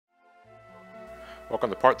Welcome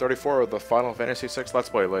to part 34 of the Final Fantasy VI Let's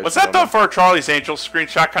Play, ladies. Was that done for a Charlie's Angels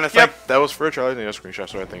screenshot kind of thing? Yep, that was for a Charlie's Angels screenshot,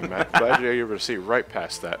 so I think, Matt. Glad you're able to see right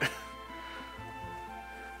past that.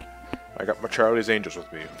 I got my Charlie's Angels with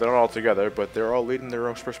me. They're not all together, but they're all leading their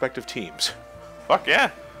own respective teams. Fuck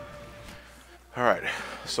yeah. Alright,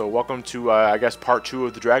 so welcome to, I guess, part 2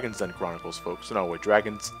 of the Dragon's Den Chronicles, folks. No, wait,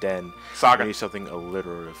 Dragon's Den Saga. We need something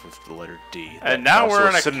alliterative with the letter D. And now we're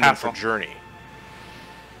in a castle. For journey.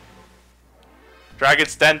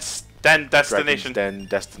 Dragon's Den Destination. Dragon's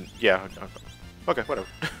Den yeah. Okay, whatever.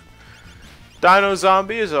 Dino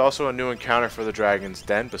Zombie is also a new encounter for the Dragon's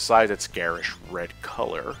Den, besides its garish red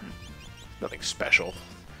color. Nothing special.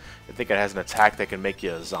 I think it has an attack that can make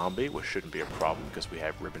you a zombie, which shouldn't be a problem because we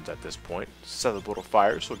have ribbons at this point. Little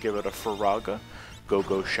fires, we'll give it a Faraga.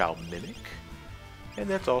 Go shall mimic. And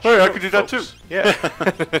that's all. Hey, I could do that too. Yeah.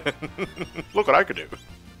 Look what I could do.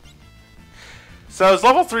 So is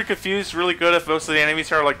level 3 confused really good if most of the enemies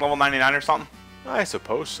here are like level 99 or something? I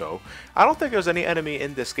suppose so. I don't think there's any enemy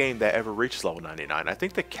in this game that ever reaches level 99. I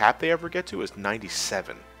think the cap they ever get to is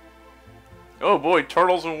 97. Oh boy,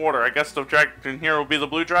 turtles in water. I guess the dragon here will be the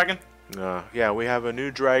blue dragon? Yeah, we have a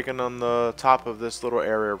new dragon on the top of this little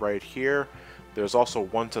area right here. There's also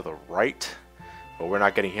one to the right, but we're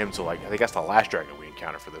not getting him till, like, I think that's the last dragon we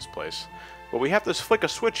encounter for this place. But we have to flick a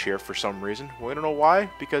switch here for some reason. We don't know why,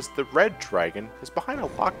 because the red dragon is behind a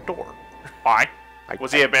locked door. Why?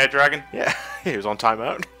 Was he a bad dragon? Yeah, he was on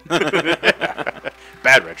timeout.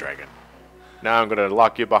 Bad red dragon. Now I'm going to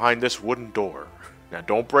lock you behind this wooden door. Now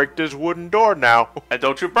don't break this wooden door now. And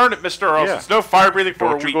don't you burn it, mister, or else it's no fire breathing for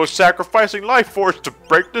a week. Don't you go sacrificing life force to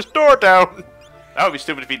break this door down. That would be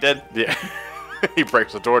stupid if he did. Yeah. He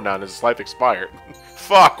breaks the door down and his life expired.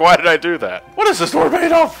 Fuck, why did I do that? What is this door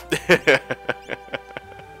made of?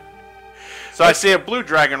 So I see a blue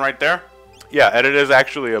dragon right there. Yeah, and it is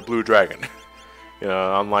actually a blue dragon. You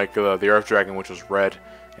know, unlike the earth dragon, which was red,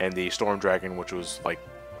 and the storm dragon, which was like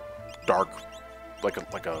dark, like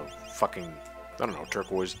a fucking, I don't know,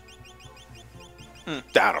 turquoise. I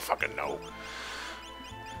don't fucking know.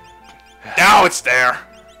 Now it's there.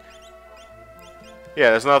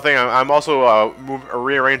 Yeah, there's another thing. I'm also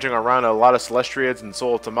rearranging around a lot of Celestiads and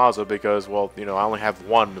Soul of Tamaza because, well, you know, I only have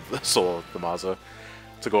one of the Soul of Tamaza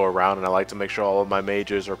to go around, and I like to make sure all of my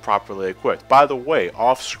mages are properly equipped. By the way,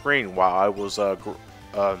 off screen while I was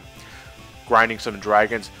grinding some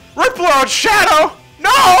dragons, Ripplord Shadow!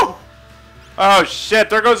 No! Oh shit!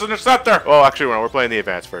 There goes the Interceptor. Well, actually, we're playing the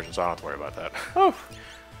advanced version, so I don't have to worry about that. Oh.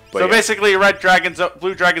 So basically,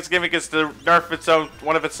 blue dragon's gimmick is to nerf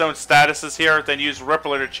one of its own statuses here, then use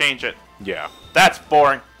Rippler to change it. Yeah. That's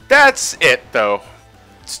boring. That's it, though.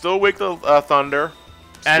 Still weak to Thunder.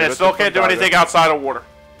 And it still can't do anything outside of water.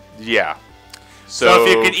 Yeah. So if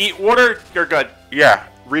you can eat water, you're good. Yeah.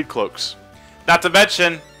 Reed cloaks. Not to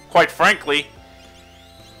mention, quite frankly,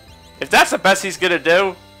 if that's the best he's gonna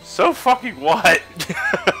do, so fucking what?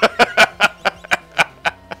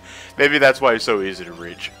 Maybe that's why he's so easy to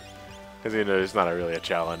reach. Because, you know, it's not really a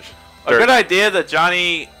challenge. A good idea that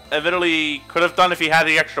Johnny evidently could have done if he had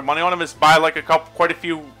the extra money on him is buy like quite a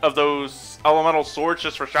few of those elemental swords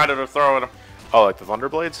just for Shadow to throw at him. Oh, like the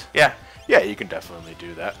Thunderblades? Yeah. Yeah, you can definitely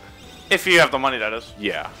do that. If you have the money, that is.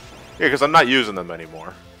 Yeah. Yeah, because I'm not using them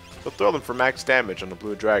anymore. They'll throw them for max damage on the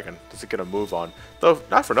blue dragon just to get a move on. Though,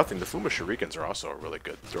 not for nothing, the Fuma Shurikens are also a really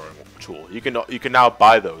good throwing tool. You can now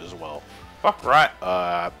buy those as well. Fuck right.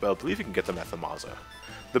 I believe you can get them at Thamaza.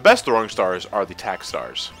 The best throwing stars are the tack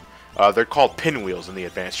stars. They're called pinwheels in the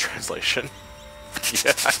advanced translation.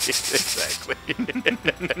 Yeah, exactly.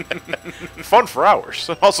 Fun for hours.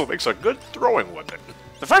 It also makes a good throwing weapon.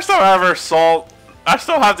 The first time I ever saw, I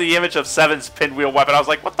still have the image of Seven's pinwheel weapon. I was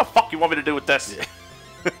like, what the fuck you want me to do with this? Yeah.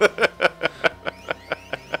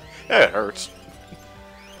 Yeah, it hurts.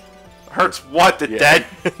 Hurts what? The dead?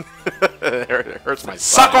 It hurts my sides.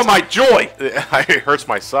 Suck on my joy! It hurts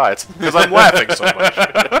my sides because I'm laughing so much.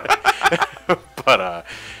 But,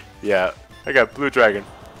 yeah. I got Blue Dragon.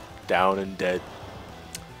 Down and dead.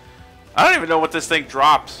 I don't even know what this thing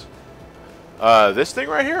drops. This thing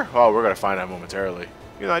right here? Oh, we're going to find out momentarily.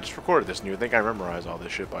 You know, I just recorded this and you would think I memorize all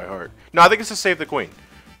this shit by heart. No, I think it's to save the queen.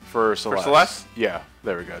 For Celeste. For Celeste? Yeah,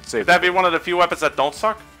 there we go. Would that be one of the few weapons that don't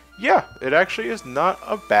suck? Yeah, it actually is not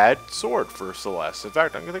a bad sword for Celeste. In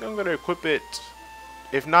fact, I think I'm going to equip it,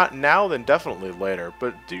 if not now, then definitely later.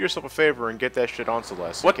 But do yourself a favor and get that shit on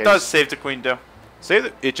Celeste. What does Save the Queen do? Save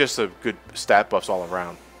the, it's just a good stat buffs all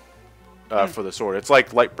around for the sword. It's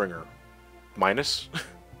like Lightbringer minus.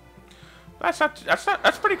 That's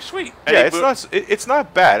pretty sweet. Yeah, it's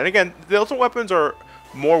not bad. And again, the ultimate weapons are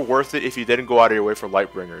more worth it if you didn't go out of your way for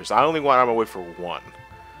Lightbringers. I only went out of my way for one.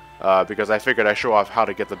 because I figured I'd show off how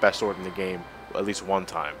to get the best sword in the game at least one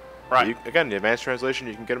time. Right. Again, the advanced translation,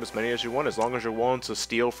 you can get them as many as you want, as long as you're willing to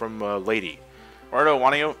steal from Lady. Ordo,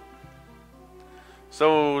 want you?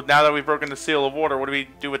 So now that we've broken the seal of water, what do we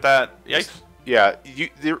do with that? Yikes. Yeah,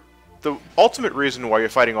 the ultimate reason why you're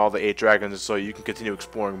fighting all the 8 dragons is so you can continue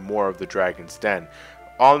exploring more of the Dragon's Den.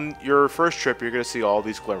 On your first trip, you're going to see all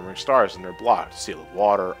these glimmering stars, and they're blocked. Seal of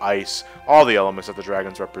water, ice, all the elements that the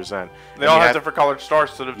dragons represent. They all have different colored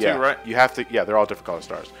stars to them too, right? You have to, yeah, they're all different colored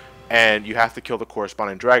stars. And you have to kill the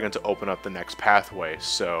corresponding dragon to open up the next pathway.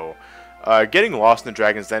 So, getting lost in the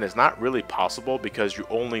Dragon's Den is not really possible because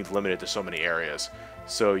you're only limited to so many areas.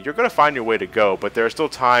 So you're going to find your way to go, but there are still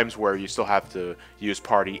times where you still have to use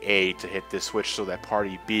Party A to hit this switch so that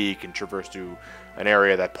Party B can traverse to an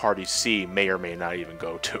area that Party C may or may not even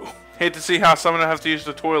go to. Hate to see how someone has to use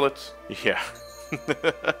the toilets. Yeah.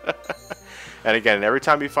 And again, every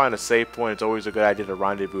time you find a save point, it's always a good idea to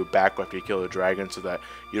rendezvous back after you kill the dragon so that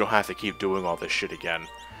you don't have to keep doing all this shit again.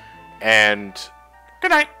 And...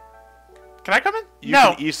 Good night. Can I come in? You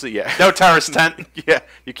no. can easily, yeah. No terrorist tent. Yeah,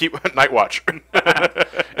 you keep night watch.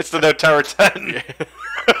 It's the no terror tent.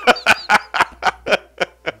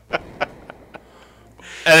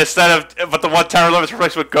 And instead of, but the one terror limit is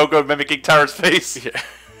replaced with Go-Go mimicking Terror's face. Yeah.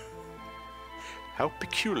 How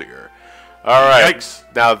peculiar. Alright,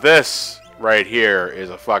 Yikes. Now this right here is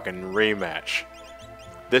a fucking rematch.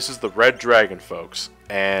 This is the Red Dragon, folks.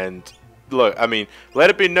 And look, I mean, let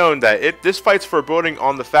it be known that this fight's foreboding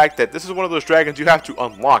on the fact that this is one of those dragons you have to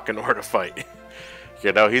unlock in order to fight.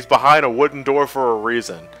 You know, he's behind a wooden door for a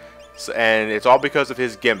reason. So, and it's all because of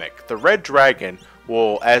his gimmick. The Red Dragon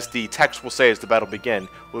will, as the text will say as the battle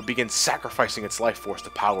will begin sacrificing its life force to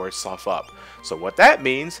power itself up. So what that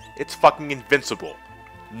means, it's fucking invincible.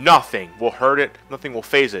 Nothing will hurt it, nothing will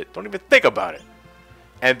phase it. Don't even think about it.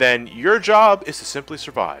 And then your job is to simply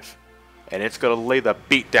survive. And it's going to lay the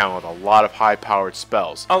beat down with a lot of high-powered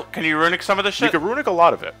spells. Oh, can you runic some of this shit? You can runic a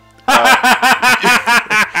lot of it.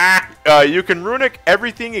 You can runic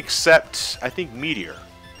everything except, I think, Meteor.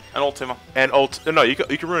 And Ultima. And no, you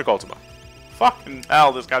can runic Ultima. Fucking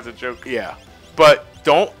hell, this guy's a joke. Yeah. But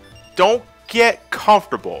don't get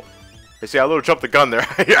comfortable. You see, I little jumped the gun there.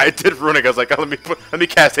 I did runic. I was like, oh, let me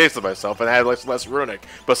cast haste on myself, and I had less runic.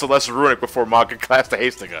 But so less runic before Mog could cast the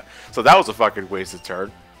Hastiga. So that was a fucking wasted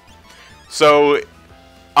turn. So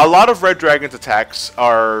a lot of Red Dragon's attacks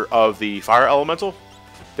are of the fire elemental.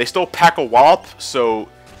 They still pack a wallop, so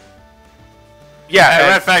yeah. And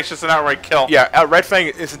Red Fang's just an outright kill. Yeah, Red Fang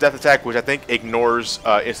instant death attack, which I think ignores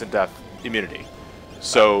instant death immunity.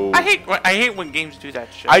 So I hate when games do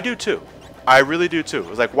that shit. I do too. I really do too.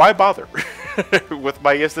 It's like, why bother with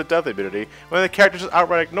my instant death immunity when the character just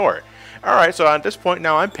outright ignore it? Alright, so at this point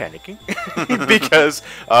now I'm panicking because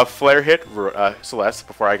Flare hit Celeste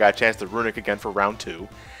before I got a chance to runic again for round 2.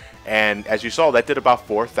 And as you saw, that did about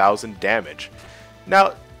 4,000 damage.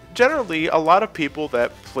 Now, generally, a lot of people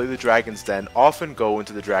that play the Dragon's Den often go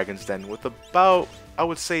into the Dragon's Den with about, I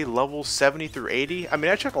would say, level 70 through 80. I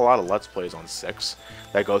mean, I check a lot of Let's Plays on 6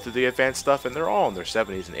 that go through the advanced stuff, and they're all in their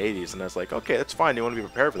 70s and 80s, and I was like, okay, that's fine, you want to be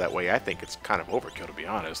prepared for that way. I think it's kind of overkill, to be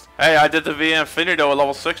honest. Hey, I did the VN Infinito at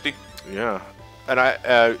level 60. Yeah.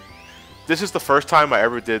 And this is the first time I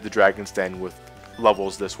ever did the Dragon's Den with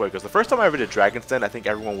levels this way, because the first time I ever did Dragon's Den, I think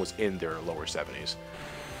everyone was in their lower 70s.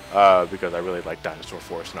 Because I really like Dinosaur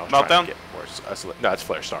Force, and I was trying to get more. No, it's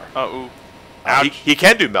Flare Star. Oh, ooh. Ouch. He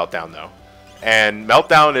can do Meltdown, though. And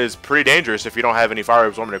Meltdown is pretty dangerous if you don't have any fire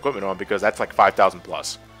absorbent equipment on, because that's like 5,000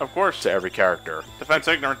 plus. Of course. To every character. Defense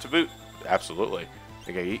ignorant to boot. Absolutely.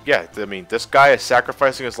 Okay, yeah, I mean, this guy is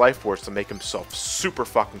sacrificing his life force to make himself super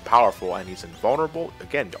fucking powerful, and he's invulnerable.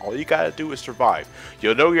 Again, all you gotta do is survive.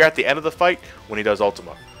 You'll know you're at the end of the fight when he does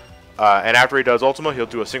Ultima. And after he does Ultima, he'll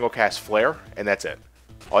do a single cast Flare, and that's it.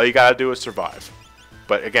 All you gotta do is survive.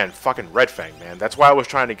 But again, fucking Red Fang, man. That's why I was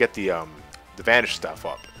trying to get the Vanish stuff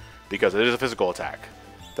up. Because it is a physical attack.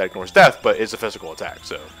 That ignores death, but it's a physical attack,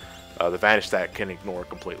 so the Vanish stat can ignore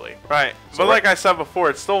completely. Right. So but like I said before,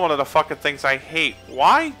 it's still one of the fucking things I hate.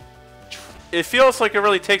 Why? It feels like it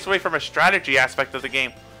really takes away from a strategy aspect of the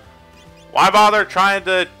game. Why bother trying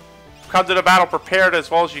to come to the battle prepared as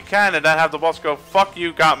well as you can and then have the boss go, fuck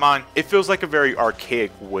you, got mine? It feels like a very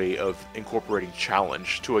archaic way of incorporating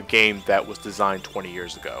challenge to a game that was designed 20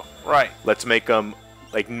 years ago. Right. Let's make them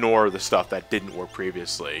ignore the stuff that didn't work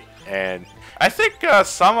previously. And I think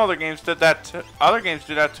some other games did that too. Other games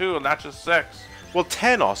do that too, not just 6. Well,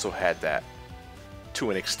 10 also had that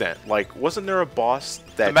to an extent. Like, wasn't there a boss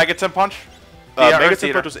that... The Megaton Punch?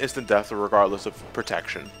 Megaton Punch was instant death regardless of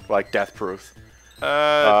protection, like death proof.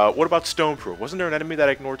 What about stone proof? Wasn't there an enemy that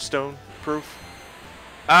ignored stone proof?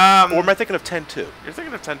 Or am I thinking of 10-2? You're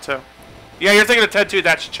thinking of 10-2. Yeah, you're thinking of 10-2.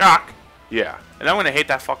 That's Chuck. Yeah. And I'm gonna hate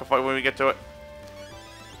that fucking fight when we get to it.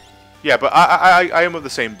 Yeah, but I am of the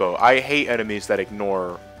same boat. I hate enemies that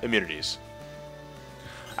ignore immunities.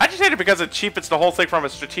 I just hate it because it cheapens the whole thing from a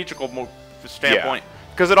strategical standpoint.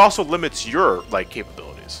 Because it also limits your like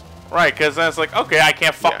capabilities. Right, because then it's like, okay, I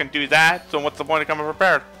can't fucking do that, so what's the point of coming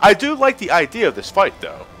prepared? I do like the idea of this fight,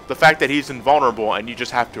 though. The fact that he's invulnerable and you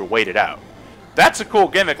just have to wait it out. That's a cool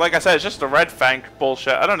gimmick. Like I said, it's just the Red Fang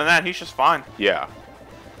bullshit. Other than that, he's just fine. Yeah.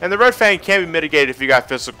 And the Red Fang can be mitigated if you got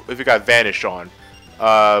Vanish on.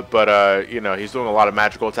 You know, he's doing a lot of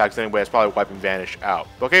magical attacks anyway. It's probably wiping Vanish out.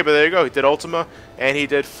 Okay, but there you go. He did Ultima, and he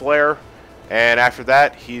did Flare. And after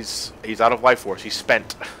that, he's out of Life Force. He's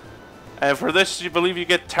spent. And for this, you believe you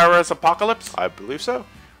get Terra's Apocalypse? I believe so.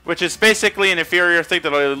 Which is basically an inferior thing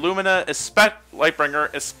to the Illumina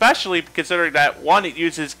Lightbringer, especially considering that, one, it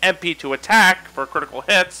uses MP to attack for critical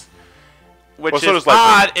hits, which is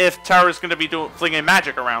odd if Terra's going to be flinging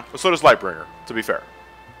magic around. Well, so does Lightbringer, to be fair.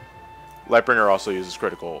 Lightbringer also uses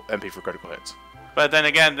MP for critical hits. But then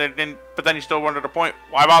again, but then you still run to the point,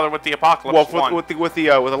 why bother with the Apocalypse? Well, with the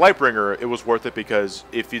Lightbringer, it was worth it because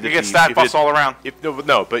if you did get stat buffs all around.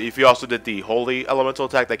 But if you also did the Holy Elemental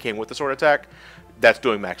attack that came with the sword attack, that's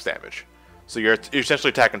doing max damage. So you're essentially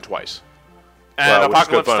attacking twice. And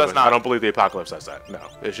Apocalypse does not. I don't believe the Apocalypse does that. No,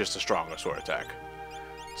 it's just a stronger sword attack.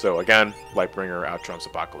 So again, Lightbringer out-trumps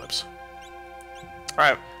Apocalypse. All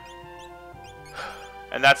right.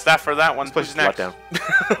 And that's that for that one. Who's next?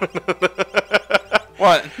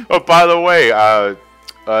 What? Oh, by the way,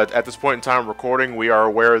 at this point in time recording, we are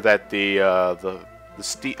aware that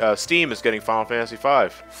Steam is getting Final Fantasy V.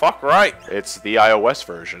 Fuck right. It's the iOS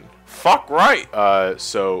version. Fuck right.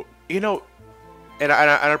 So you know, and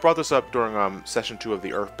I brought this up during session 2 of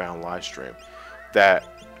the Earthbound live stream,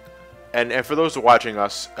 that and for those who are watching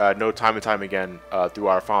us, know time and time again through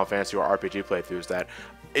our Final Fantasy or RPG playthroughs that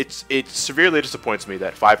it severely disappoints me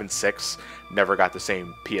that 5 and 6 never got the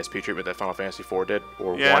same PSP treatment that Final Fantasy 4 did,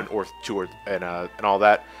 or 1 or 2 and all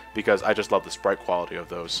that, because I just love the sprite quality of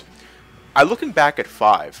those. Looking back at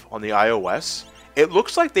 5 on the iOS, it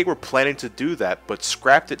looks like they were planning to do that, but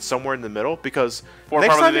scrapped it somewhere in the middle, because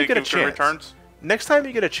next time you get a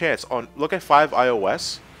chance, look at 5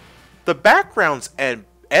 iOS, the backgrounds and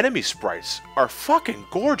enemy sprites are fucking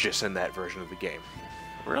gorgeous in that version of the game.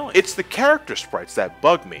 Really? It's the character sprites that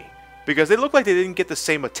bug me, because they look like they didn't get the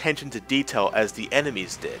same attention to detail as the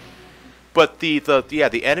enemies did. But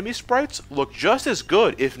the enemy sprites look just as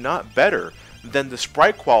good, if not better, than the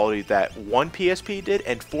sprite quality that 1 PSP did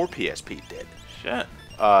and 4 PSP did. Shit.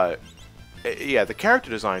 Yeah, the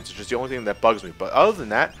character designs is just the only thing that bugs me. But other than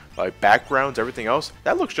that, like backgrounds, everything else,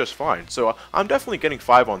 that looks just fine. So I'm definitely getting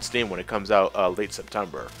 5 on Steam when it comes out late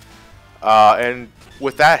September. And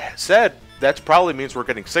with that said, that probably means we're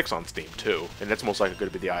getting 6 on Steam too, and that's most likely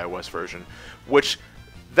going to be the iOS version, which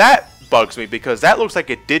that bugs me because that looks like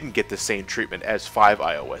it didn't get the same treatment as 5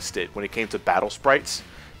 iOS did when it came to battle sprites,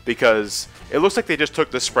 because it looks like they just took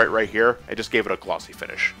this sprite right here and just gave it a glossy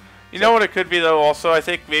finish. You know what it could be though also? I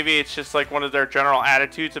think maybe it's just like one of their general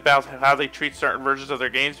attitudes about how they treat certain versions of their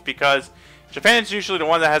games, because Japan's usually the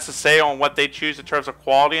one that has to say on what they choose in terms of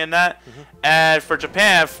quality in that. And for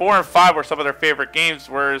Japan, 4 and 5 were some of their favorite games,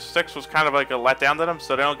 whereas 6 was kind of like a letdown to them,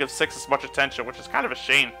 so they don't give 6 as much attention, which is kind of a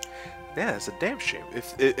shame. Yeah, it's a damn shame.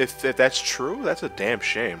 If that's true, that's a damn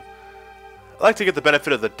shame. I like to get the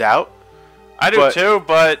benefit of the doubt. I do too,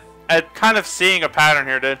 but I'm kind of seeing a pattern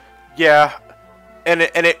here, dude. Yeah, and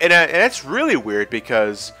it's really weird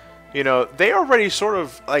because, you know, they already sort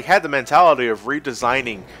of like had the mentality of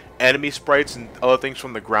redesigning enemy sprites and other things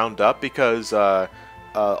from the ground up, because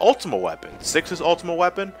Ultima Weapon, 6's Ultima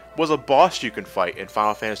Weapon, was a boss you can fight in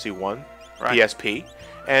Final Fantasy 1 PSP.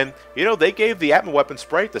 And, you know, they gave the Atma Weapon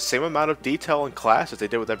sprite the same amount of detail and class as they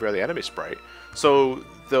did with every other enemy sprite. So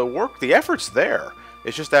the effort's there.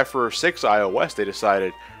 It's just that for 6 iOS they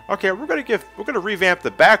decided, okay, we're gonna revamp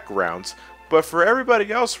the backgrounds, but for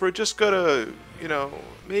everybody else we're just gonna, you know,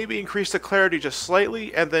 maybe increase the clarity just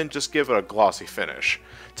slightly and then just give it a glossy finish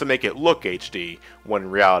to make it look HD, when in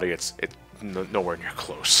reality it's nowhere near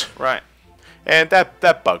close. Right. And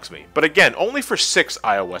that bugs me. But again, only for 6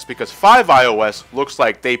 iOS, because 5 iOS looks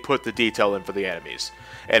like they put the detail in for the enemies,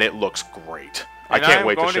 and it looks great. I can't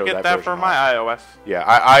wait to show that. I'm going to get that for my iOS. Yeah,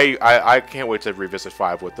 I can't wait to revisit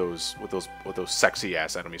 5 with those sexy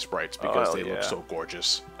ass enemy sprites, because they look so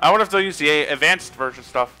gorgeous. I wonder if they'll use the advanced version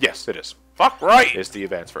stuff. Yes, it is. Fuck right. It's the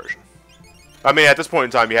advanced version. I mean, at this point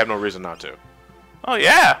in time, you have no reason not to. Oh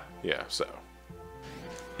yeah. Yeah, so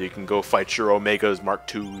you can go fight your Omegas,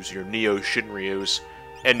 Mark IIs, your Neo Shinryus,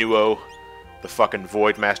 Enuo, the fucking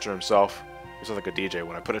Void Master himself. He sounds like a DJ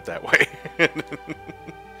when I put it that way.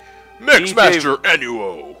 Mixmaster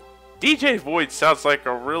Annuo. DJ Void sounds like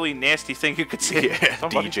a really nasty thing you could say. Yeah,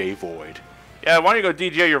 DJ Void. Yeah, why don't you go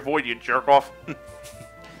DJ your Void, you jerk off?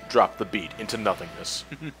 Drop the beat into nothingness.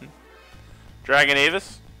 Dragon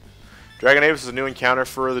Avis? Dragon Avis is a new encounter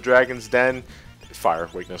for the Dragon's Den. Fire,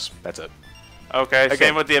 weakness, that's it. Okay, Again,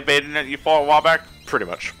 same with the Abatement that you fought a while back? Pretty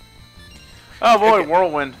much. Oh boy, Again,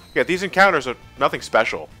 Whirlwind. Yeah, these encounters are nothing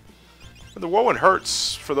special. The Whirlwind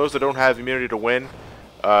hurts for those that don't have immunity to wind.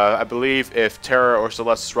 I believe if Terra or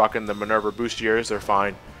Celeste is rocking the Minerva Bustiers, they're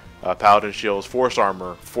fine. Paladin shields, Force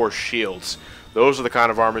armor, Force shields. Those are the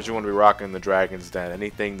kind of armors you want to be rocking in the Dragon's Den.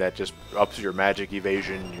 Anything that just ups your magic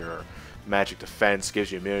evasion, your magic defense,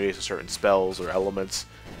 gives you immunity to certain spells or elements.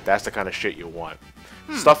 That's the kind of shit you want.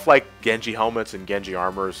 Stuff like Genji helmets and Genji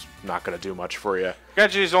armor is not going to do much for you.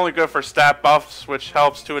 Genji is only good for stat buffs, which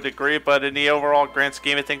helps to a degree, but in the overall grand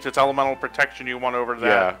scheme of things, it's elemental protection you want over that.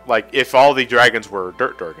 Yeah, like if all the dragons were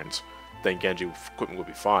dirt dragons, then Genji equipment would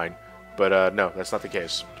be fine. But no, that's not the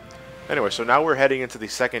case. Anyway, so now we're heading into the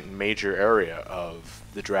second major area of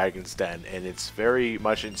the Dragon's Den, and it's very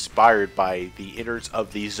much inspired by the innards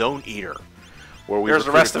of the Zone Eater. Where Here's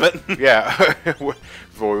the rest of it. Yeah, where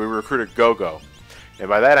we recruited Go-Go. And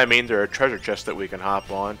by that I mean there are treasure chests that we can hop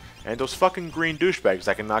on, and those fucking green douchebags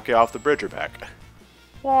that can knock you off the bridge are back.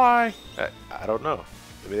 Why? I don't know.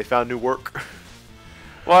 Maybe they found new work.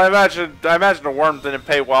 Well, I imagine the worm didn't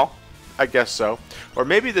pay well. I guess so. Or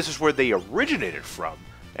maybe this is where they originated from,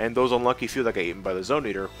 and those unlucky few that got eaten by the Zone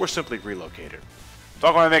Eater were simply relocated.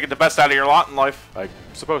 Don't want to make it the best out of your lot in life. I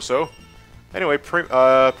suppose so. Anyway,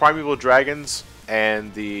 Primeval Dragons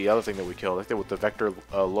and the other thing that we killed, I think with the Vector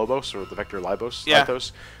Lobos or the Vector Libos, yeah.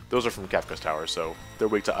 Lithos, those are from Kafka's Tower, so they're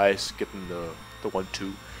weak to ice, getting the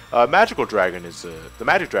 1-2. Magical Dragon is the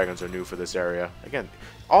Magic Dragons are new for this area. Again,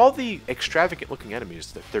 all the extravagant looking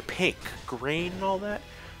enemies, they're pink, green, and all that.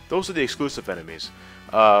 Those are the exclusive enemies,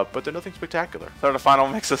 but they're nothing spectacular. They're the final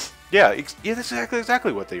mixes. Yeah, yeah, that's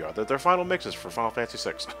exactly what they are. They're final mixes for Final Fantasy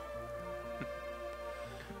VI.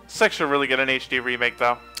 6 should really get an HD remake,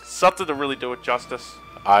 though. Something to really do it justice.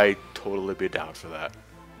 I'd totally be down for that.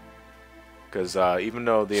 Because even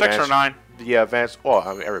though the 6 or 9. Yeah, advanced. Well,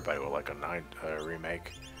 I mean, everybody would like a 9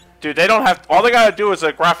 remake. Dude, they don't have. All they gotta do is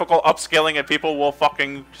a graphical upscaling, and people will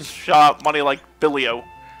fucking just shell out money like Billio.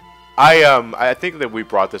 I think that we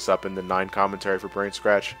brought this up in the 9 commentary for Brain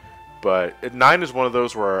Scratch, but 9 is one of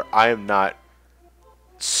those where I am not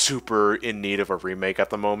super in need of a remake at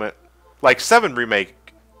the moment. Like 7 remake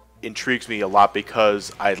intrigues me a lot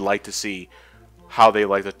because I'd like to see how they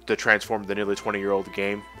like to transform the nearly 20-year-old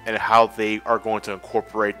game and how they are going to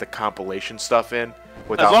incorporate the compilation stuff in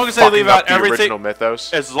without as long as they leave out the everything, original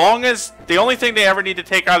mythos. As long as the only thing they ever need to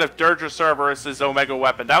take out of Dirge's server is his Omega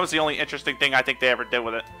weapon. That was the only interesting thing I think they ever did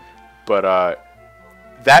with it. But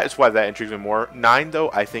that is why that intrigues me more. 9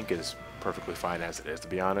 though, I think is perfectly fine as it is, to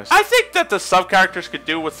be honest. I think that the sub characters could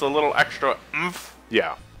do with a little extra oomph.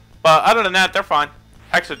 Yeah. But other than that, they're fine.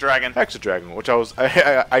 Hexadragon. Hexadragon, which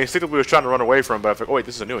I instinctively was trying to run away from, but I was like, oh wait,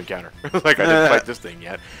 this is a new encounter. Like I didn't fight this thing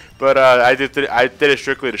yet. But I did it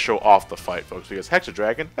strictly to show off the fight, folks, because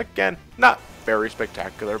Hexadragon, again, not very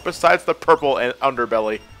spectacular. Besides the purple and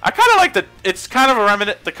underbelly, I kind of like it's kind of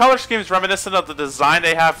a the color scheme is reminiscent of the design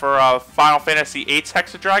they have for Final Fantasy VIII's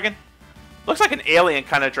Hexadragon. Looks like an alien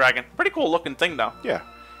kind of dragon. Pretty cool looking thing though. Yeah,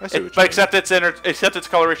 I see what you mean. But except its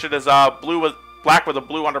coloration is black with a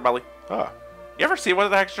blue underbelly. Ah. You ever see what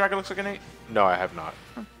the Hexadragon looks like in 8? No, I have not.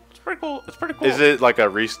 It's pretty cool. It's pretty cool. Is it like a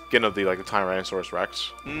reskin of the Tyrannosaurus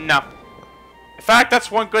Rex? No. In fact, that's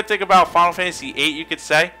one good thing about Final Fantasy VIII, you could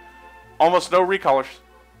say. Almost no recolors.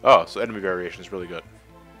 Oh, so enemy variation is really good.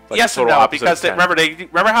 Like yes and no, because remember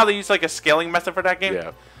how they use like a scaling method for that game?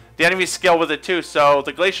 Yeah. The enemies scale with it too, so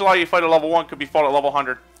the Glacial Law you fight at level 1 could be fought at level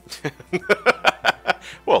 100.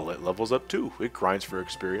 Well, it levels up too. It grinds for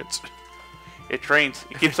experience. It trains.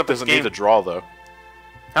 It keeps up its Doesn't game. need to draw though.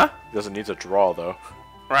 Huh? Doesn't need to draw though.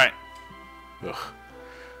 Right. Ugh.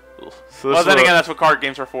 So well, then again, that's what card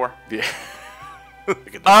games are for. Yeah.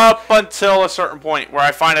 Up until a certain point where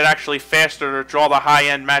I find it actually faster to draw the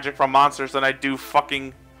high-end magic from monsters than I do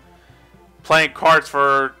fucking playing cards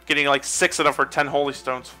for getting like 6 of them for 10 holy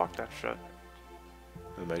stones. Fuck that shit.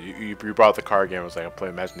 You brought up the card game. I was like, I'm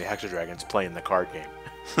playing. Imagine the Hexadragon's playing the card game.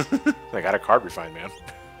 I got a card refined, man.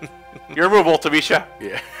 You're removable, Tamisha.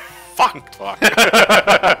 Yeah. Fuck.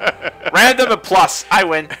 Random and plus. I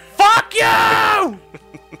win. Fuck you!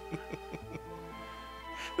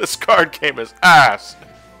 This card game is ass.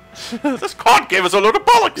 This card game is a load of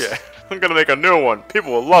bollocks. Yeah. I'm gonna make a new one.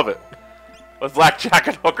 People will love it. With blackjack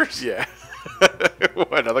and hookers. Yeah.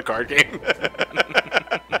 Another card game.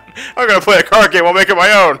 I'm gonna play a card game. I'll make it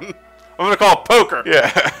my own. I'm gonna call it poker.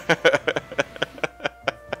 Yeah.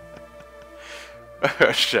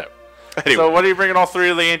 Oh, shit. Anyway. So what are you bringing all three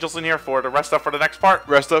of the angels in here for? To rest up for the next part?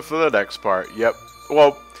 Rest up for the next part. Yep.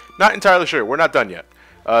 Well, not entirely sure. We're not done yet.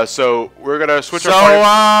 So we're gonna switch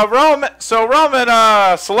our Rome and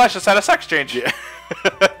Celestius had a sex change. Yeah.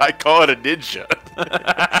 I call it a ninja.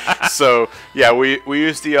 So yeah, we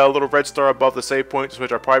used the little red star above the save point to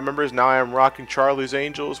switch our party members. Now I am rocking Charlie's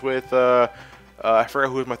Angels with I forgot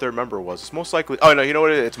who my third member was. It's most likely. Oh no, you know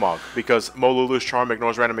what? It's Mog, because Molulu's charm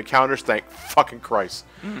ignores random encounters. Thank fucking Christ.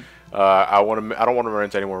 I don't want to run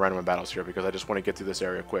into any more random battles here because I just want to get through this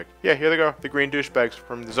area quick. Yeah, here they go. The green douchebags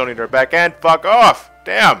from the zoning are back, and fuck off.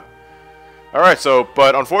 Damn. All right, so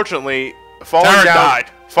but unfortunately,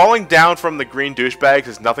 falling down from the green douchebags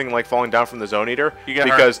is nothing like falling down from the Zone Eater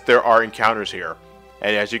because there are encounters here,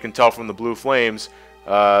 and as you can tell from the blue flames,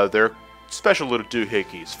 they're special little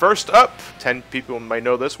doohickeys. First up, 10 people might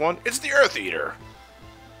know this one. It's the Earth Eater.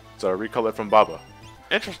 It's a recolor from Baba.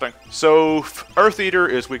 Interesting. So Earth Eater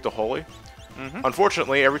is weak to Holy.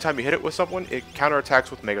 Unfortunately, every time you hit it with someone, it counterattacks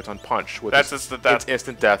with Megaton Punch. That's instant death. It's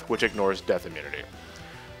instant death, which ignores death immunity.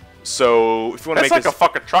 So if you want to make that's like this, a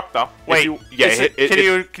fucking truck, though. Wait, can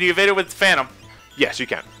you evade it with Phantom? Yes, you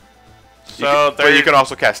can. So but you can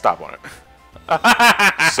also cast Stop on it.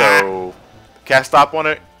 So cast Stop on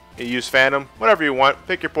it. You use Phantom, whatever you want.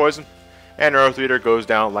 Pick your poison, and Earth Eater goes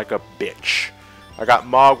down like a bitch. I got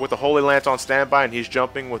Mog with the Holy Lance on standby, and he's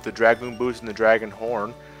jumping with the Dragoon Boots and the Dragon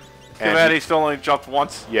Horn. And he still only jumped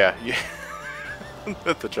once. Yeah.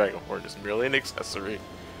 The Dragon Horn is merely an accessory,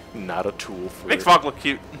 not a tool for Makes Mog look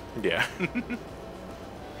cute. Yeah.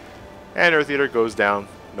 And Earth Eater goes down,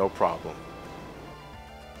 no problem.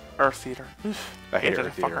 Earth Eater. I hate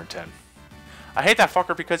Earth Eater in 10. I hate that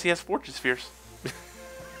fucker because he has Fortune Spheres.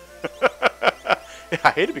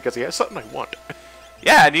 I hate it because he has something I want.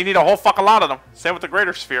 Yeah, and you need a whole fucking lot of them. Same with the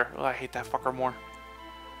Greater Sphere. Oh, I hate that fucker more.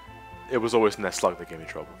 It was always Nest Slug that gave me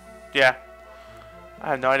trouble. Yeah.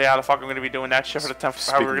 I have no idea how the fuck I'm going to be doing that shit for the 10th.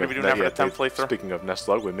 How we're going to be doing that for the 10th playthrough. Speaking of Nest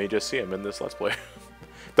Slug, we may just see him in this Let's Play.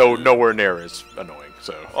 Though nowhere near as annoying,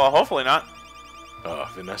 so. Well, hopefully not.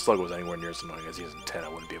 If the Nest Slug was anywhere near as annoying as he is in 10, I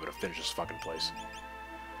wouldn't be able to finish this fucking place.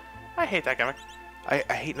 I hate that gimmick. I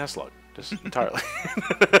hate Nest Slug. Just entirely.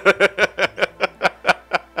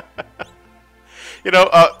 You know,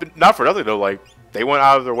 not for nothing though. Like they went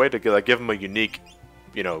out of their way to give him a unique,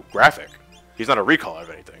 graphic. He's not a recolor of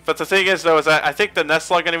anything. But the thing is, though, is that I think the Nest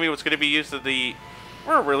Slug enemy was going to be used to the.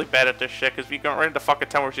 We're really bad at this shit because we go right into fucking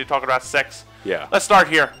 10 where she's talking about sex. Yeah. Let's start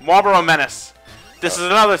here. Marlboro Menace. This is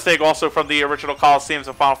another thing also from the original Coliseums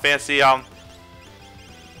of Final Fantasy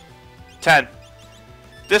 10.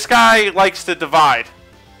 This guy likes to divide.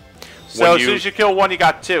 So as soon as you kill one, you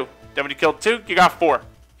got 2. Then when you kill 2, you got 4.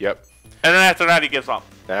 Yep. And then after that, he gives up.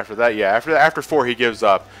 After that, yeah. After 4, he gives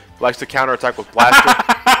up. Likes to counterattack with Blaster.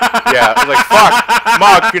 Yeah, he's like, fuck,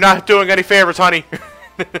 Mog, you're not doing any favors, honey.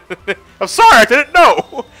 I'm sorry, I didn't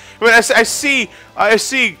know. I mean, I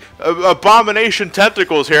see abomination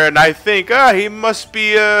tentacles here, and I think, he must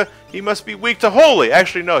be weak to Holy.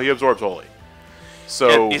 Actually, no, he absorbs Holy.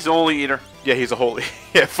 So yeah, he's a Holy Eater. Yeah, he's a Holy.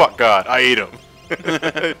 Yeah, fuck God, I eat him.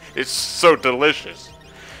 It's so delicious.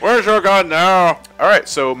 Where's your gun now? All right,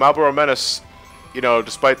 so Marlboro Menace,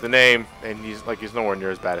 despite the name, and he's nowhere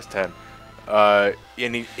near as bad as 10.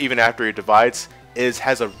 And even after he divides,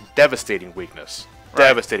 has a devastating weakness. Right.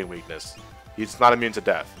 Devastating weakness. He's not immune to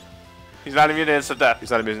death. He's not immune to instant death. He's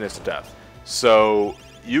not immune to instant death. So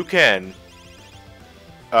you can,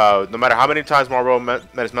 no matter how many times Marlboro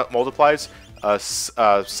Menace multiplies,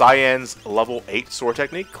 Cyan's level 8 sword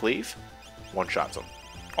technique, Cleave, one-shots him.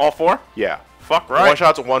 All 4? Yeah. Fuck right.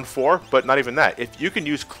 One-shots at 1-4, but not even that. If you can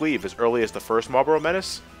use Cleave as early as the first Marlboro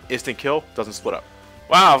Menace, instant kill, doesn't split up.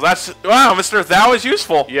 Wow, Mr. Thou is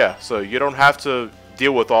useful. Yeah, so you don't have to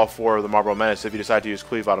deal with all 4 of the Marlboro Menace if you decide to use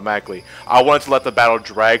Cleave automatically. I wanted to let the battle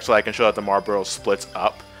drag so I can show that the Marlboro splits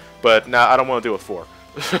up, but now I don't want to deal with 4.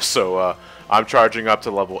 So I'm charging up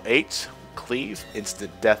to level 8, Cleave,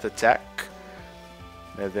 instant death attack.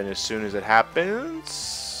 And then as soon as it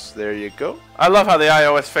happens, there you go. I love how the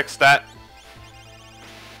iOS fixed that.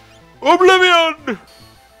 Oblivion!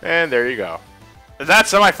 And there you go.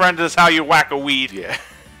 That's, my friend, is how you whack a weed. Yeah.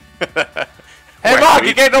 Hey, Mog,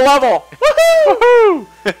 you gained a level! Woohoo!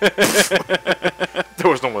 Woohoo! There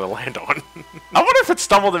was no one to land on. I wonder if it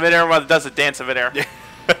stumbled in midair while it does a dance in midair. Yeah.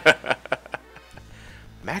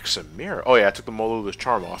 Maximira. Oh yeah, I took the Molula's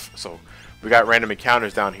charm off, so we got random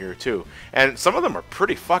encounters down here too, and some of them are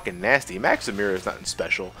pretty fucking nasty. Maximira is nothing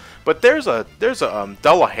special, but there's a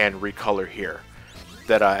Dullahan recolor here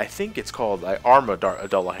that I think it's called Arma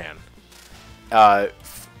Dullahan.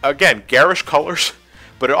 Again, garish colors,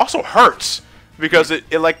 but it also hurts because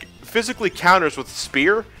it like physically counters with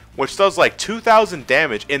Spear, which does like 2,000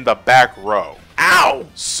 damage in the back row. Ow!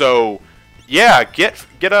 So yeah, get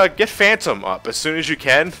Phantom up as soon as you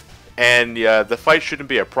can, and the fight shouldn't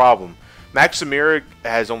be a problem. Maximira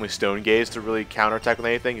has only Stone Gaze to really counterattack with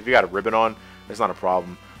anything. If you got a ribbon on, it's not a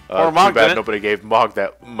problem. Or too bad nobody gave Mog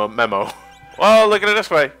that memo. Well, look at it this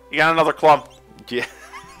way. You got another clump. Yeah.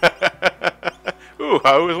 Ooh,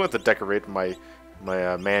 I always want to decorate my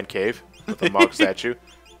man cave with a Mog statue.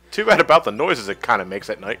 Too bad about the noises it kind of makes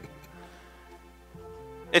at night.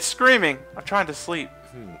 It's screaming. I'm trying to sleep.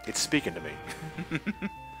 It's speaking to me.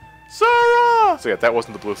 Sarah! So yeah, that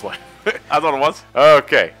wasn't the blue flame. I thought it was.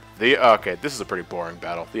 Okay. Okay, this is a pretty boring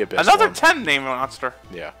battle. The Abyss Another Worm. 10 name monster.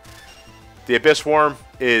 Yeah. The Abyss Worm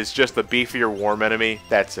is just the beefier worm enemy.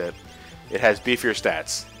 That's it. It has beefier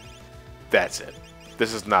stats. That's it.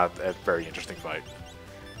 This is not a very interesting fight.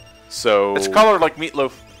 So It's colored like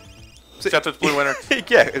meatloaf. Except it's blue innards.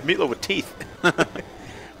 Yeah, it's meatloaf with teeth.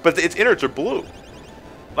 But its innards are blue.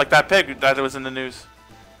 Like that pig that was in the news.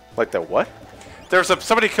 Like that what?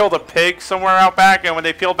 Somebody killed a pig somewhere out back, and when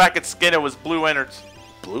they peeled back its skin, it was blue innards.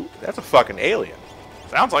 Blue? That's a fucking alien.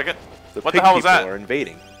 Sounds like it. What pig the hell was that? People are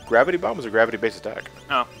invading. Gravity bomb is a gravity-based attack.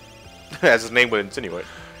 Oh. As his name would insinuate.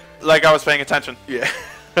 Like I was paying attention. Yeah.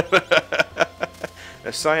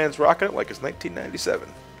 A science rocket like it's 1997.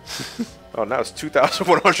 Oh, now it's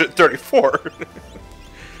 2,134.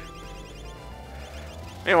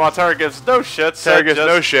 Meanwhile, Terra gives no shits. Terra gives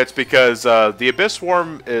no shits because the Abyss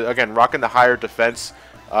Worm, is, again, rocking the higher defense,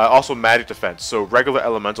 also magic defense. So regular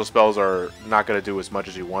elemental spells are not going to do as much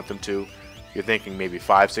as you want them to. You're thinking maybe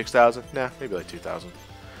 5,000, 6,000? Nah, maybe like 2,000.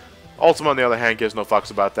 Ultima, on the other hand, gives no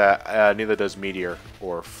fucks about that. Neither does Meteor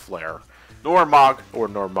or Flare. Nor Mog. Or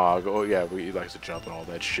Mog. Oh, yeah, he likes to jump and all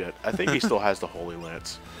that shit. I think he still has the Holy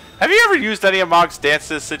Lance. Have you ever used any of Mog's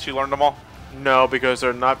dances since you learned them all? No, because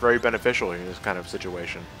they're not very beneficial in this kind of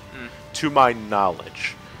situation. To my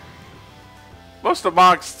knowledge. Most of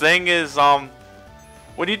Mog's thing is,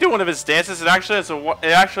 when you do one of his dances, it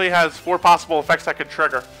actually has 4 possible effects that could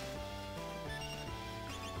trigger.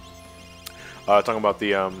 Talking about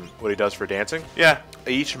the what he does for dancing. Yeah.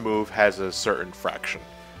 Each move has a certain fraction.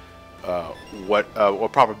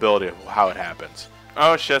 What probability of how it happens?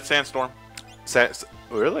 Oh shit! Sandstorm.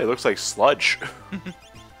 Really, it looks like sludge.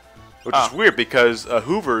 Which is weird because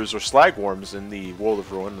Hoovers or Slagworms in the World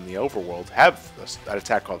of Ruin and the Overworld have an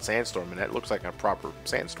attack called Sandstorm, and it looks like a proper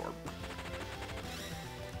sandstorm.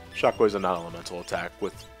 Shockwave's a non-elemental attack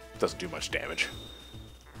with doesn't do much damage.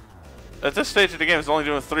 At this stage of the game, it's only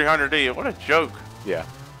doing 300D. What a joke. Yeah.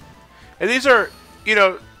 And these are, you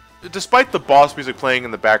know, despite the boss music playing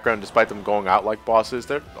in the background, despite them going out like bosses,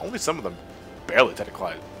 they're only some of them barely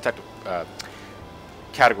categorized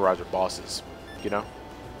as bosses, you know?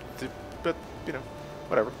 But, you know,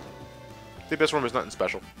 whatever. The Abyss Worm is nothing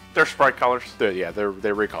special. They're sprite colors. They're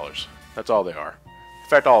recolors. That's all they are. In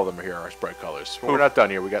fact, all of them here are sprite colors. But we're not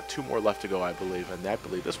done here. We got 2 more left to go, I believe, and I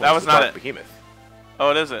believe this one's the Dark Behemoth.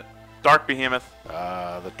 Oh, it is it. Dark Behemoth.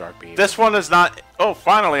 The Dark Behemoth. This one is not... Oh,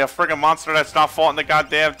 finally, a friggin' monster that's not fought in the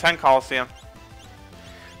goddamn 10 Coliseum.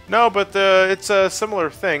 No, but it's a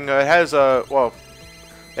similar thing. It has it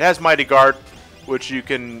has Mighty Guard, which you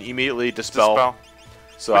can immediately dispel.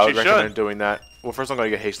 So I would recommend doing that. Well, first I'm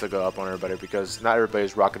going to get haste to go up on everybody because not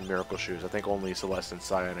everybody's rocking Miracle Shoes. I think only Celeste and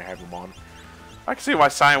Cyan have them on. I can see why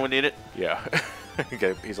Cyan would need it. Yeah.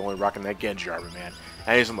 He's only rocking that Genji armor, man.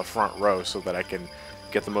 And he's on the front row so that I can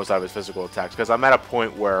get the most out of his physical attacks. Because I'm at a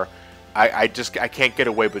point where I can't get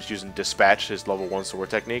away with using Dispatch, his level 1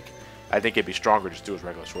 sword technique. I think it'd be stronger just do his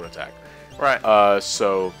regular sword attack. Right.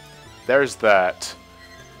 So there's that.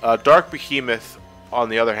 Dark Behemoth, on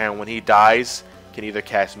the other hand, when he dies, can either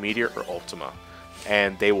cast Meteor or Ultima,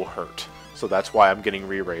 and they will hurt. So that's why I'm getting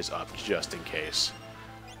re-raise up, just in case.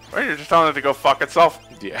 Right, you're just telling it to go fuck itself.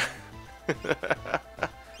 Yeah.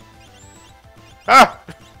 Ah!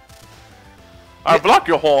 I block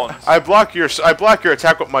your horns. I block your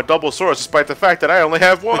attack with my double swords, despite the fact that I only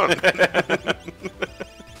have one.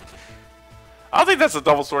 I don't think that's a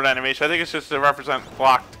double sword animation. I think it's just to represent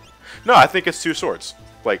blocked. No, I think it's 2 swords,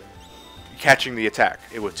 like catching the attack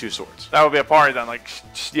with 2 swords. That would be a parry then, like.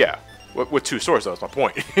 Yeah, with 2 swords. That's my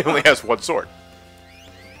point. He only has 1 sword.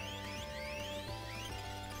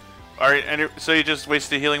 All right, and so you just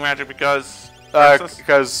wasted healing magic because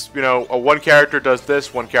Because, you know, one character does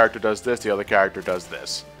this, one character does this, the other character does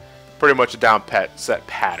this. Pretty much a down set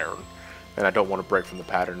pattern. And I don't want to break from the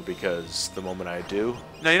pattern because the moment I do...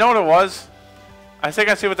 Now, you know what it was? I think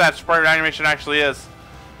I see what that sprite animation actually is.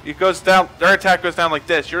 It goes down, their attack goes down like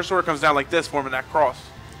this. Your sword comes down like this, forming that cross.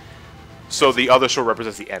 So the other sword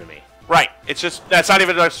represents the enemy. Right. It's just, that's not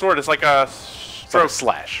even a sword. It's like a... It's like a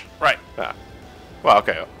slash. Right. Yeah. Well,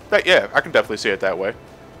 okay. Yeah, I can definitely see it that way.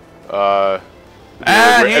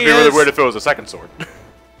 It'd be really weird if it was a second sword.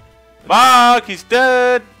 Fuck, he's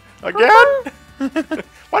dead. Again?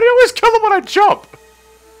 Why do you always kill him when I jump?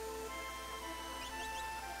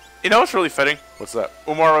 You know what's really fitting? What's that?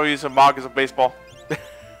 Umaru uses Mog as a baseball.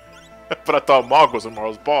 But I thought Mog was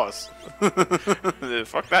Umaru's boss.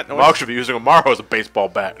 Fuck that noise. Mog should be using Umaru as a baseball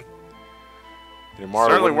bat. Umaru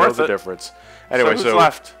Certainly wouldn't worth know it. the difference. Anyway, so who's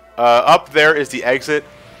left? Up there is the exit.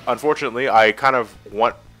 Unfortunately, I kind of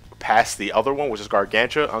went past the other one, which is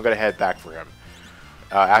Gargantua. I'm going to head back for him.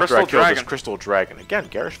 After I kill this Crystal Dragon. Again,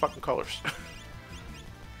 garish fucking colors.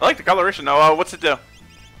 I like the coloration though. What's it do?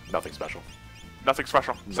 Nothing special. Nothing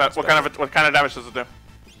special. Nothing What kind of damage does it do?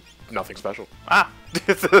 Nothing special. Ah.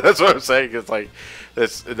 That's what I'm saying. It's like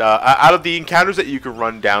this. Out of the encounters that you can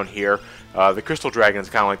run down here, the Crystal Dragon is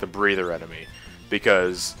kind of like the breather enemy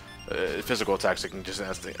because physical attacks that can just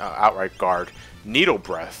outright guard. Needle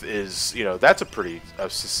Breath is, you know, that's a pretty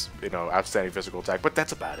outstanding physical attack, but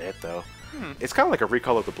that's about it though. It's kind of like a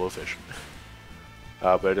recall of the Blowfish,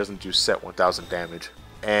 but it doesn't do set 1,000 damage.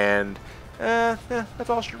 And yeah, that's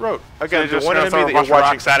all she wrote. Again, so the one enemy that you're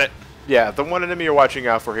watching at it. Yeah, the one enemy you're watching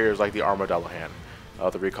out for here is like the Armo Delahan,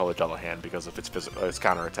 the recall of Delahan, because of its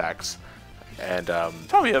counterattacks. And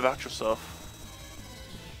tell me about yourself.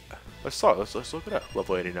 Let's look it up.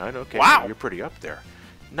 Level 89. Okay, wow, you're pretty up there.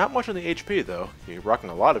 Not much on the HP though. You're rocking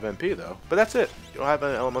a lot of MP though, but that's it. You don't have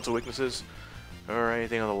any elemental weaknesses or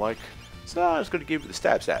anything of the like. So I'm just gonna give you the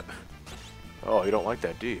stab stat. Oh, you don't like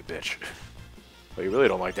that, do you, bitch? Well, you really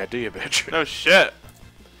don't like that, do you, bitch? No shit.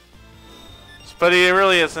 But he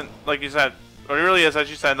really isn't, like you said. Or he really is, as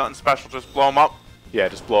you said, nothing special. Just blow him up. Yeah,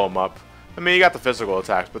 just blow him up. I mean, you got the physical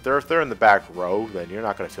attacks, but if they're in the back row, then you're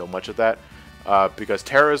not gonna feel much of that. Because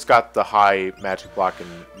Terra's got the high magic block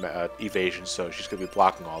and evasion, so she's going to be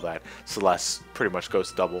blocking all that. Celeste pretty much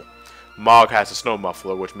goes double. Mog has a snow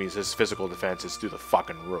muffler, which means his physical defense is through the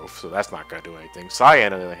fucking roof, so that's not going to do anything.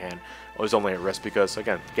 Cyan, on the other hand, was only at risk because,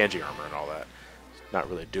 again, Genji armor and all that. It's not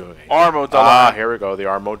really doing anything. Armo Delahan. Ah, here we go, the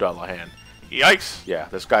Armo Delahan. Yikes. Yeah,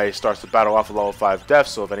 this guy starts the battle off with level 5 death,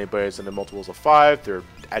 so if anybody's in the multiples of 5, they're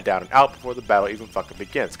down and out before the battle even fucking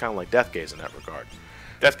begins. Kind of like Death Gaze in that regard.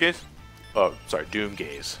 Death Gaze? Oh, sorry, Doom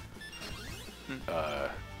Gaze. Oh,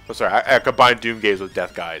 sorry, I combined Doom Gaze with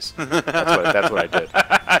Death Guys. That's what I did.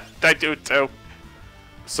 I do too.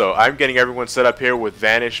 So I'm getting everyone set up here with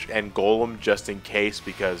Vanish and Golem just in case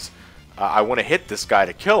because I want to hit this guy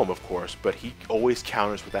to kill him, of course, but he always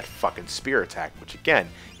counters with that fucking spear attack, which again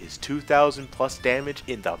is 2,000 plus damage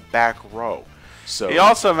in the back row. So he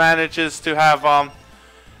also manages to have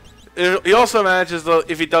he also manages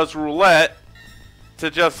if he does roulette to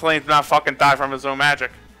just not fucking die from his own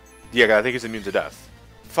magic. Yeah, I think he's immune to death.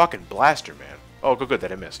 Fucking Blaster, man. Oh, good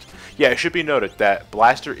that I missed. Yeah, it should be noted that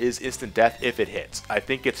Blaster is instant death if it hits. I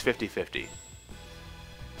think it's 50-50.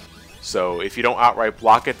 So if you don't outright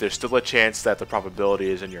block it, there's still a chance that the probability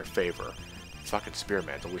is in your favor. Fucking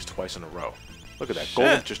Spearman's always twice in a row. Look at that. Shit.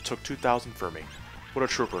 Golem just took 2,000 for me. What a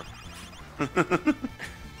trooper.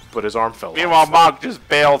 But his arm fell Meanwhile, off. Mog just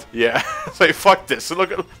bailed. Yeah. It's like, fuck this.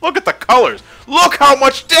 Look at the colors. Look how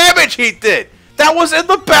much damage he did. That was in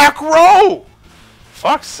the back row.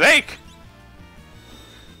 Fuck's sake.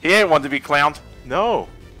 He ain't one to be clowned. No.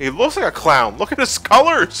 He looks like a clown. Look at his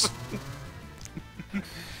colors.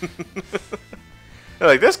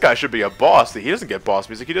 Like, this guy should be a boss. He doesn't get boss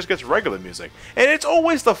music. He just gets regular music. And it's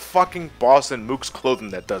always the fucking boss in Mook's clothing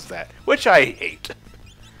that does that, which I hate.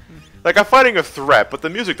 Like, I'm fighting a threat, but the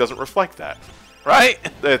music doesn't reflect that. Right?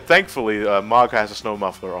 Thankfully, Mog has a snow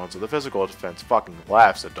muffler on, so the physical defense fucking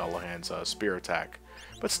laughs at Dullahan's spear attack.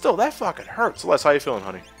 But still, that fucking hurts. Les, how you feeling,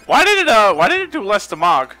 honey? Why did it do less to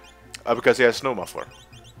Mog? Because he has snow muffler.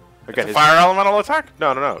 Again, It's a fire elemental attack?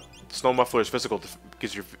 No. Snow muffler is physical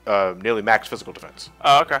gives you nearly max physical defense.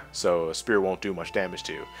 Oh, okay. So a spear won't do much damage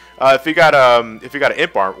to you. If you got an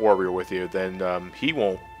imp warrior with you, then he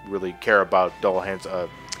won't really care about Dullahan's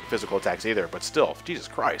physical attacks either. But still, Jesus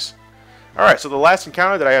Christ. All right, so the last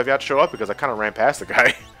encounter that I have yet to show up because I kind of ran past the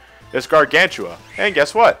guy is Gargantua, and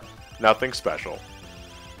guess what? Nothing special.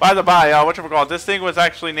 By the by, whatchamacallit, this thing was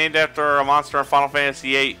actually named after a monster in Final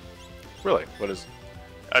Fantasy VIII. Really? What is?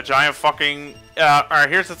 A giant fucking... Alright,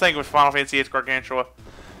 here's the thing with Final Fantasy VIII Gargantua.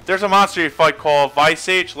 There's a monster you fight called Vice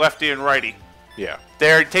Age, Lefty, and Righty. Yeah.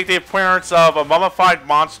 They take the appearance of a mummified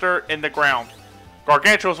monster in the ground.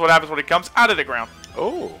 Gargantua is what happens when it comes out of the ground.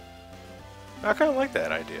 Oh. I kind of like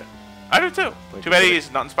that idea. I do too. Like Too bad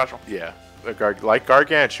he's nothing special. Yeah. Like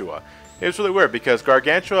Gargantua. It was really weird because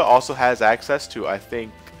Gargantua also has access to, I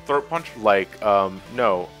think... Throat punch? Like,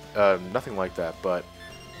 no. Nothing like that, but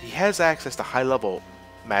he has access to high-level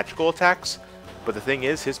magical attacks, but the thing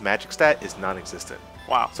is, his magic stat is non-existent.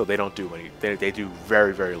 Wow. So they don't do any... They do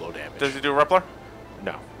very, very low damage. Does he do Rippler?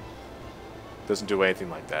 No. Doesn't do anything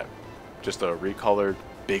like that. Just a recolored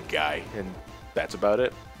big guy, and that's about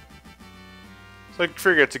it. So I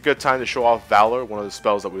figure it's a good time to show off Valor, one of the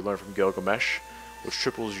spells that we learned from Gilgamesh, which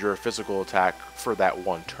triples your physical attack for that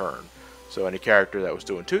one turn. So any character that was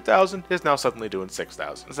doing 2,000 is now suddenly doing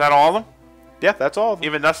 6,000. Is that all of them? Yeah, that's all of them.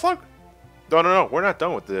 Even Nuzlocke? No. We're not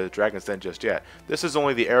done with the Dragon's Den just yet. This is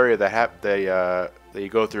only the area that that you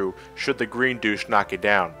go through should the green douche knock you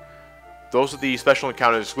down. Those are the special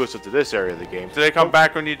encounters exclusive to this area of the game. Do they come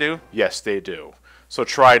back when you do? Yes, they do. So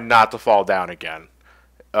try not to fall down again.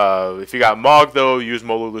 If you got Mog, though, use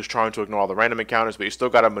Molulu's Charm to ignore all the random encounters, but you still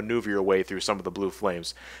got to maneuver your way through some of the blue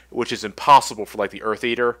flames, which is impossible for like the Earth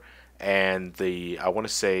Eater and the, I want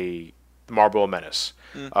to say, the Marble Menace.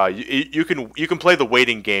 You can play the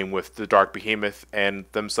waiting game with the Dark Behemoth and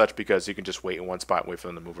them such because you can just wait in one spot and wait for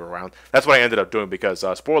them to move around. That's what I ended up doing because,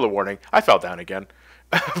 spoiler warning, I fell down again.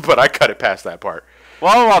 But I cut it past that part.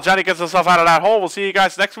 Well, while Johnny gets himself out of that hole, we'll see you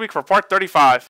guys next week for part 35.